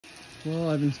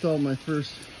Well, I've installed my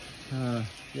first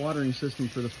watering system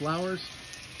for the flowers.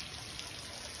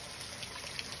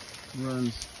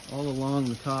 Runs all along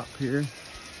the top here.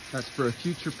 That's for a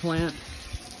future plant.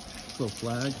 Little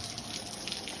flag.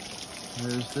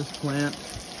 There's this plant.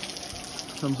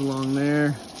 Comes along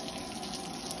there.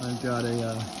 I've got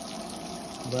a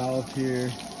valve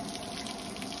here,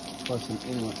 plus an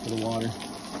inlet for the water.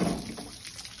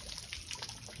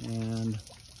 And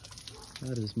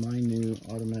that is my new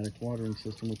automatic watering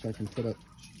system, which I can put up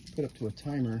to a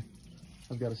timer.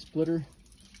 I've got a splitter,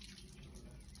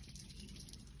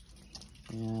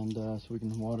 and so we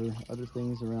can water other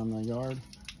things around my yard.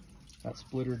 That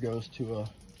splitter goes to a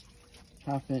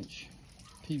 1/2-inch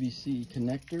PVC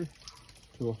connector,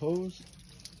 to a hose,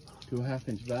 to a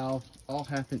 1/2-inch valve, all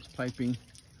 1/2-inch piping.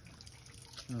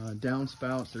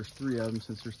 Downspouts, there's 3 of them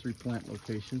since there's 3 plant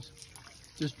locations.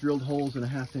 Just drilled holes in a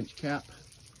 1/2-inch cap.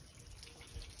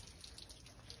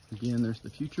 Again, there's the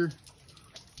future.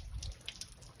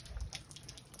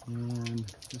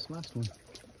 And this last one.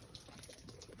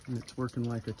 And it's working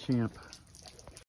like a champ.